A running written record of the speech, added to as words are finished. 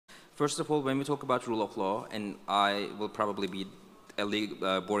First of all, when we talk about rule of law, and I will probably be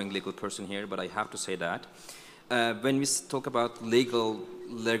a boring legal person here, but I have to say that. When we talk about legal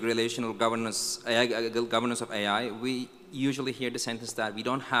regulation or governance of AI, we usually hear the sentence that we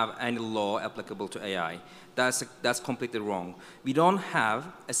don't have any law applicable to AI. That's completely wrong. We don't have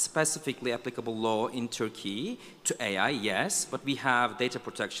a specifically applicable law in Turkey to AI, yes, but we have data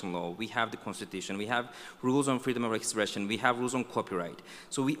protection law, we have the constitution, we have rules on freedom of expression, we have rules on copyright.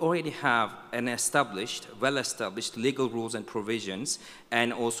 So we already have an well-established legal rules and provisions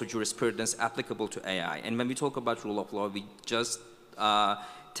and also jurisprudence applicable to AI. And when we talk about rule of law, we just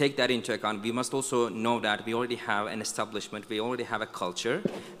take that into account. We must also know that we already have an establishment, we already have a culture,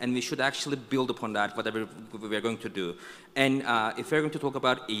 and we should actually build upon that, whatever we're going to do. And if we're going to talk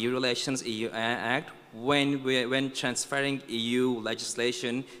about EU relations, EU Act, when transferring EU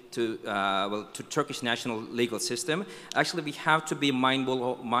legislation to Turkish national legal system, actually we have to be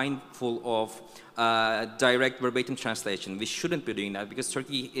mindful of direct verbatim translation. We shouldn't be doing that because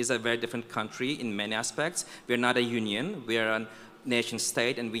Turkey is a very different country in many aspects. We're not a union, we're an nation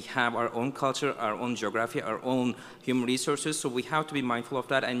state, and we have our own culture, our own geography, our own human resources, so we have to be mindful of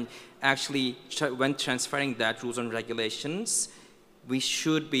that. And actually, when transferring that rules and regulations, we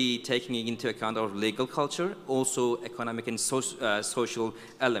should be taking into account our legal culture, also economic and social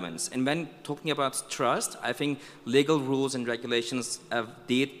elements. And when talking about trust, I think legal rules and regulations have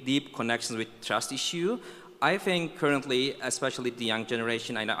deep connections with trust issue. I think currently, especially the young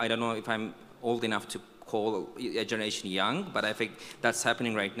generation, I don't know if I'm old enough to call a generation young, but I think that's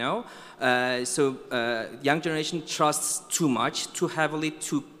happening right now. Young generation trusts too much, too heavily,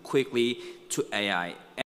 too quickly to AI.